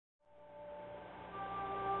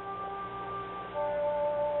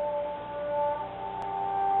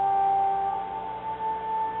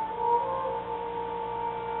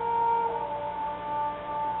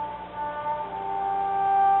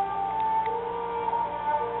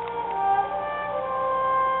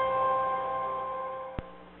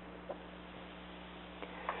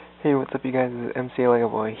Hey, what's up you guys, this is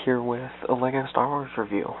MCLegoboy here with a LEGO Star Wars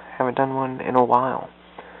review. Haven't done one in a while.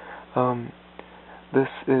 This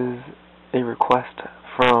is a request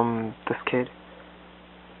from this kid,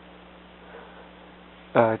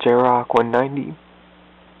 JRock190,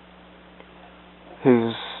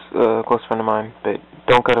 who's a close friend of mine, but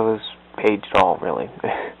don't go to his page at all, really.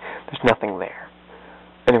 There's nothing there.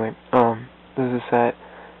 Anyway, this is set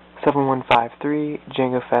 7153,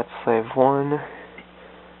 Jango Fett Slave 1.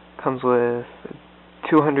 Comes with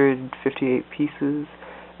 258 pieces and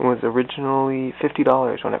was originally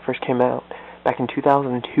 $50 when it first came out back in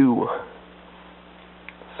 2002.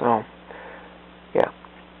 So, yeah.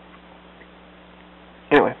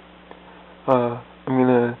 Anyway, I'm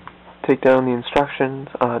gonna take down the instructions.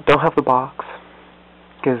 Don't have the box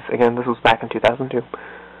because again this was back in 2002.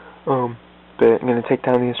 But I'm gonna take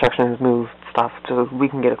down the instructions, move stuff so we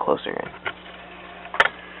can get it closer in.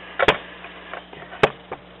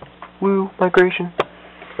 Woo, migration.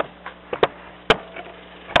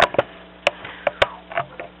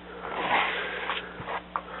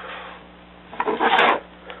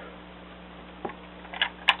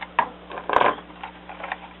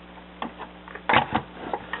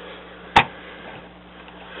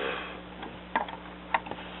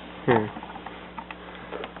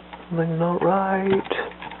 Something not right.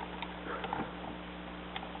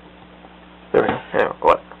 There we go. Now,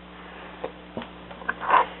 what?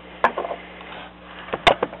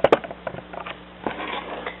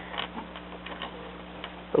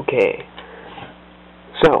 Okay,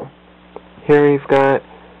 so here we've got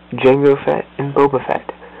Jango Fett and Boba Fett.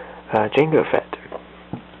 Jango Fett,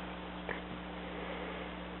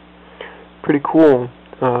 pretty cool.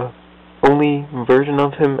 Only version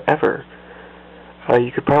of him ever.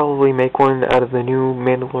 You could probably make one out of the new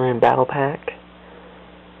Mandalorian Battle Pack.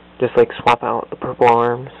 Just like swap out the purple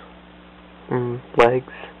arms, and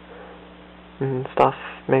legs, and stuff.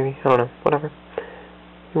 Maybe, I don't know. Whatever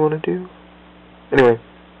you want to do. Anyway.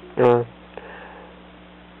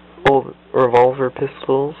 Old revolver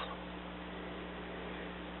pistols.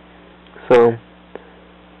 So,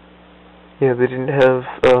 yeah, they didn't have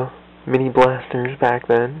mini blasters back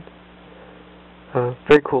then.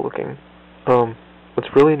 Very cool looking. What's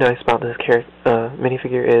really nice about this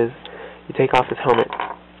minifigure is you take off his helmet.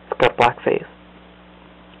 It's got a black face,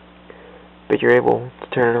 but you're able to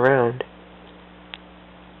turn it around,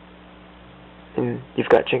 and you've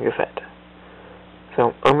got Jango Fett.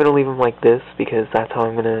 So, I'm going to leave him like this, because that's how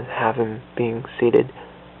I'm going to have him being seated.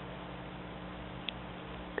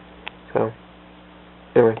 So,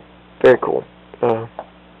 anyway, very cool.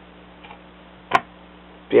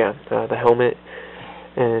 Yeah, the helmet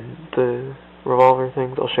and the revolver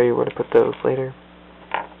things, I'll show you where to put those later.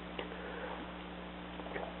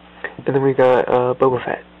 And then we got Boba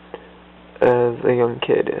Fett as a young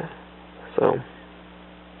kid. So,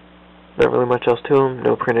 not really much else to him,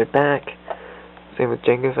 no printed back. Same with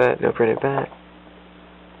Jango Fett, no printed back.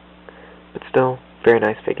 But still, very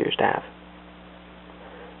nice figures to have.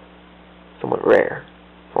 Somewhat rare.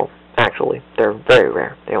 Well, actually, they're very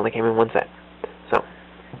rare. They only came in one set. So,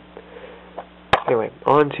 anyway,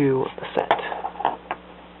 on to the set.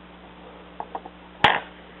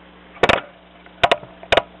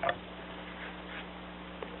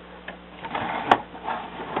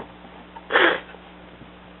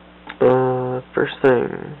 First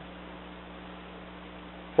thing.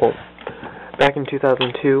 Well, back in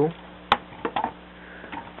 2002,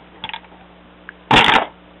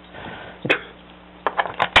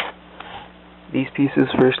 these pieces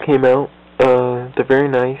first came out. They're very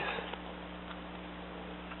nice.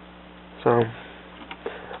 So,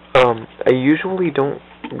 I usually don't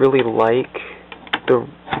really like the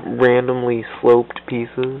randomly sloped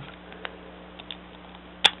pieces.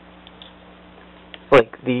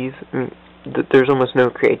 Like these, I mean, there's almost no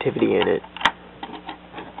creativity in it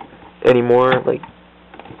anymore. Like,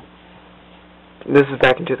 this is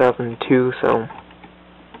back in 2002, so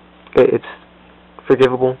it's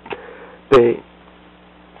forgivable. The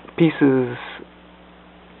pieces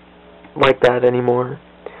like that anymore,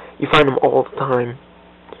 you find them all the time,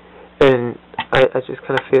 and I just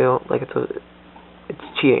kind of feel like it's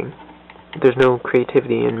cheating. There's no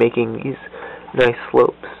creativity in making these nice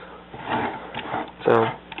slopes. So,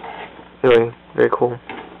 anyway, very cool.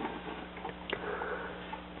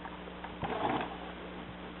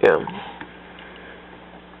 Yeah.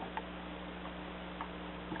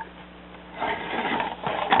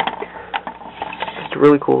 Just a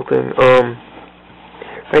really cool thing.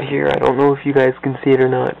 Right here, I don't know if you guys can see it or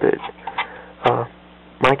not, but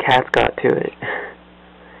my cats got to it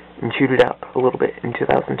and chewed it out a little bit in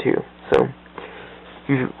 2002. So,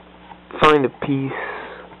 you find a piece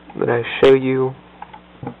that I show you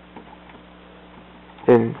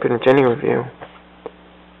in pretty much any review,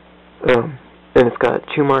 and it's got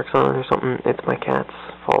 2 marks on it or something, it's my cat's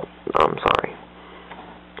fault. I'm sorry.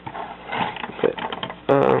 But,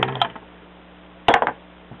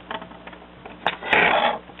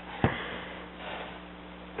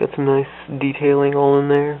 got some nice detailing all in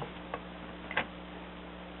there.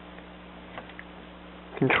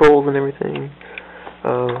 Controls and everything.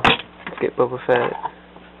 Let's get Boba Fett.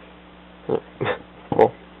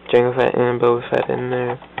 Well, Jango Fett and Boba Fett in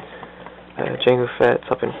there. Jango Fett's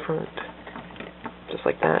up in front, just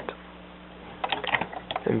like that.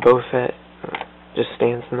 And Boba Fett just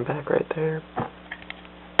stands in the back right there.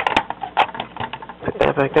 Put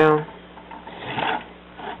that back down.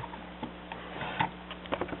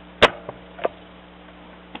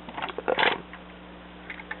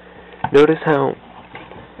 Notice how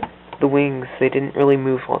the wings, they didn't really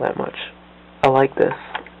move all that much. I like this.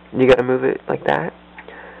 You gotta move it like that,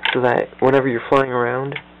 so that whenever you're flying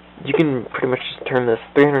around, you can pretty much just turn this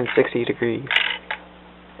 360 degrees,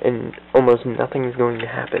 and almost nothing is going to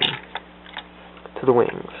happen to the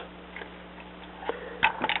wings.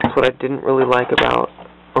 That's what I didn't really like about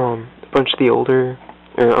a bunch of the older,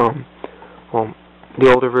 well,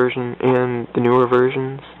 the older version and the newer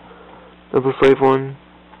versions of the Slave One,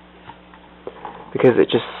 because it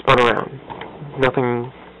just spun around.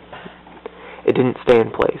 Nothing, it didn't stay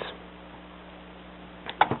in place.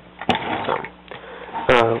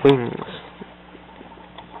 So, wings.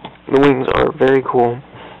 The wings are very cool.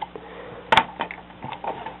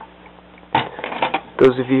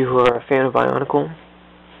 Those of you who are a fan of Bionicle,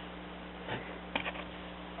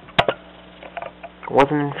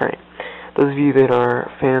 wasn't in frame. Those of you that are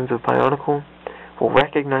fans of Bionicle will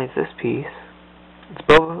recognize this piece. It's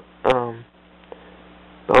Boba.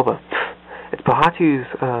 It's Bahatu's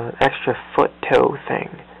extra foot-toe thing.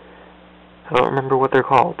 I don't remember what they're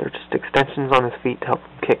called. They're just extensions on his feet to help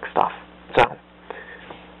him kick stuff. So,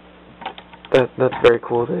 that's very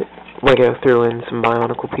cool that Lego threw in some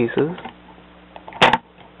Bionicle pieces.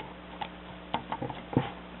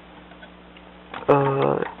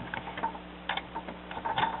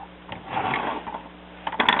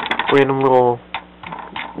 Random little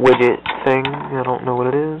widget thing. I don't know what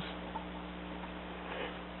it is.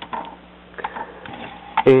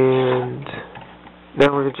 And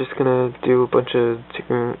now we're just gonna do a bunch of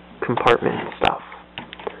different compartment stuff.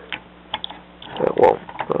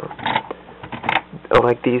 I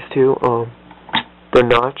like these two. They're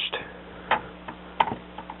notched.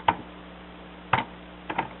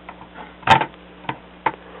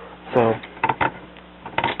 So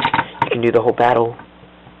you can do the whole battle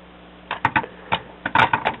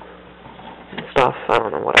stuff. I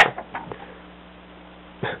don't know, whatever.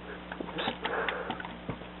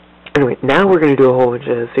 Anyway, now we're going to do a whole bunch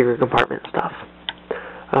of secret compartment stuff.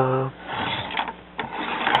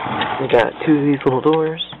 We got 2 of these little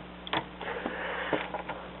doors.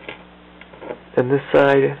 And this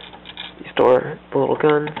side, you store the little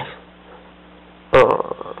guns.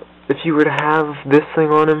 If you were to have this thing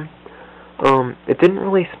on him, it didn't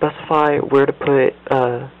really specify where to put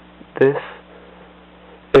this.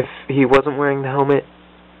 If he wasn't wearing the helmet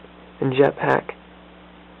and jetpack,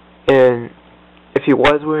 and if he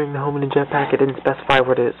was wearing the helmet and jetpack, it didn't specify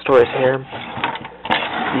where to store his hair.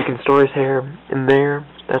 You can store his hair in there.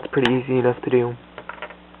 That's pretty easy enough to do.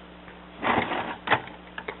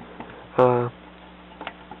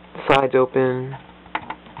 Sides open.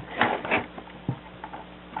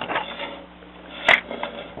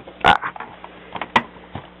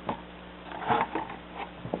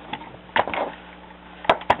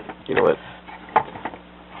 You know what?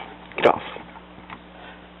 Get off.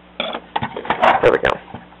 There we go.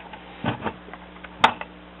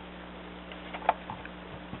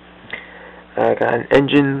 I got an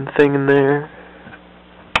engine thing in there.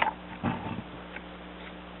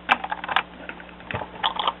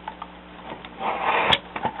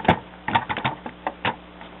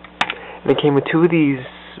 And it came with 2 of these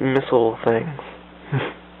missile things.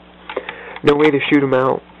 No way to shoot them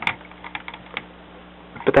out.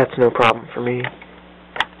 But that's no problem for me.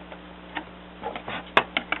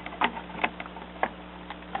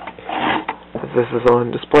 This is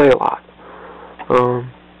on display a lot.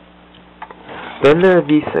 Then there are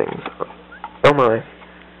these things. Oh my.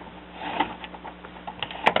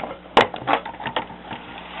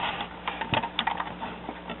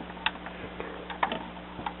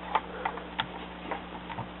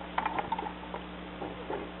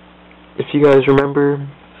 If you guys remember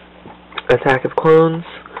Attack of Clones,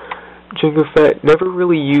 Jango Fett never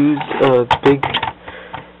really used big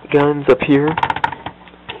guns up here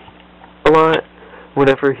a lot,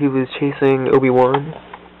 whenever he was chasing Obi-Wan,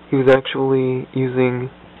 he was actually using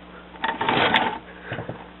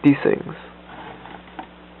these things.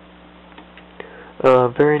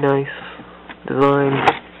 Very nice design.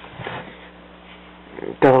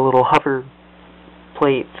 Got a little hover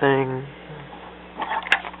plate thing.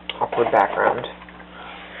 Awkward background.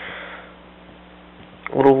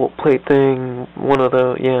 Little plate thing. One of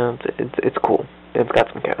the, yeah, it's cool. It's got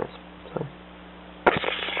some cows. So.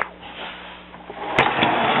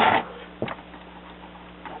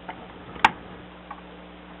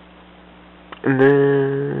 And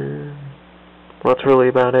then, well, that's really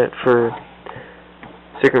about it for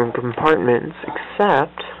secret compartments,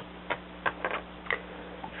 except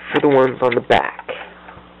for the ones on the back.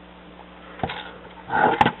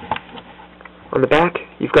 On the back,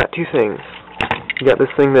 you've got two things. You got this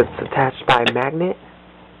thing that's attached by a magnet,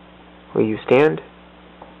 where you stand.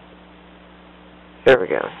 There we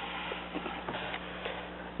go.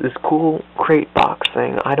 This cool crate box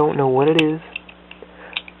thing, I don't know what it is,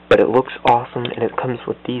 but it looks awesome, and it comes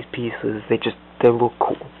with these pieces. They look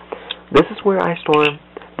cool. This is where I store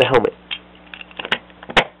the helmet.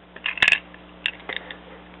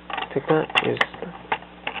 Take that, just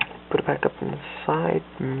put it back up inside,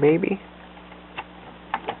 maybe.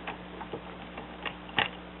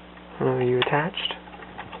 Are you attached?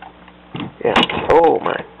 Yeah. Oh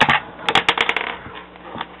my.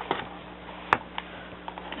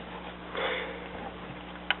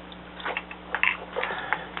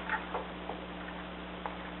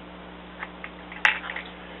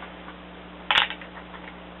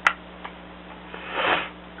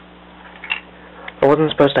 That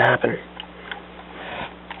wasn't supposed to happen.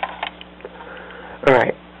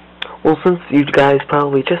 Alright. Well, since you guys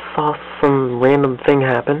probably just saw some random thing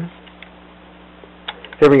happen,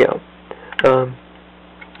 here we go.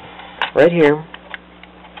 Right here,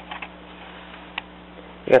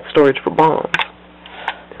 you got storage for bombs.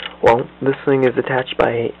 Well, this thing is attached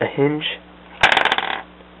by a hinge.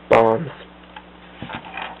 Bombs.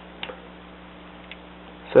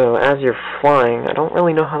 So as you're flying, I don't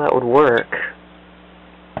really know how that would work.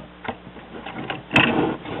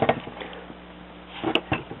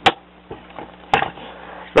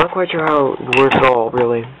 Not quite sure how it would work at all,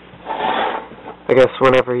 really. I guess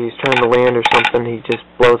whenever he's trying to land or something, he just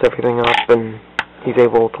blows everything up and he's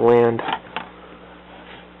able to land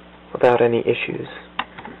without any issues.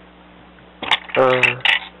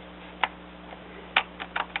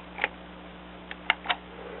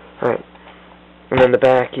 Alright. And then the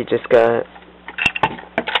back, you just got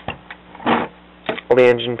all the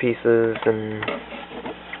engine pieces and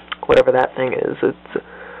whatever that thing is. It's,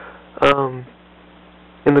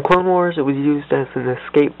 in the Clone Wars, it was used as an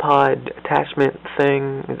escape pod attachment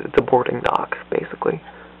thing. It's a boarding dock, basically.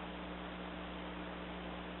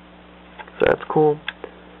 So that's cool.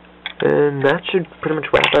 And that should pretty much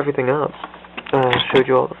wrap everything up. Showed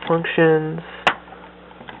you all the functions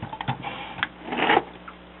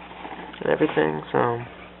and everything. So,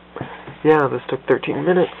 yeah, this took 13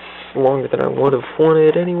 minutes, longer than I would have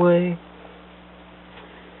wanted anyway.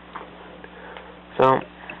 So,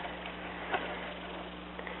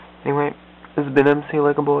 anyway, this has been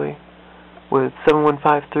MCLegoboy with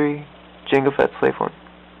 7153 Jango Fett Slave 1.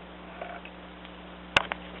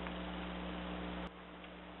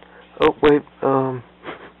 Oh, wait,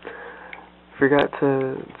 forgot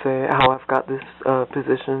to say how I've got this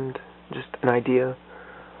positioned, just an idea.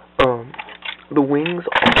 The wings,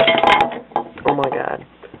 oh my god.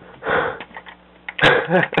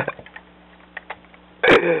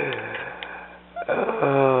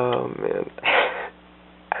 Oh, man.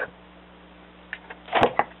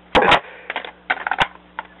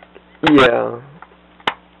 Yeah.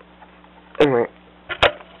 Anyway,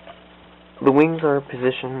 the wings are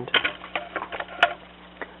positioned,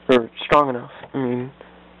 or strong enough,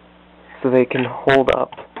 so they can hold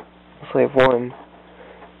up Slave 1.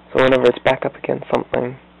 So whenever it's back up against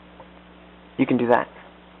something, you can do that.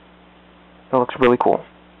 That looks really cool.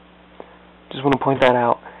 Just want to point that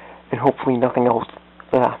out, and hopefully nothing else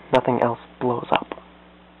blows up.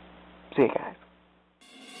 See you guys.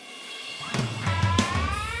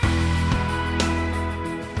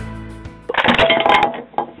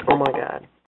 Oh my god.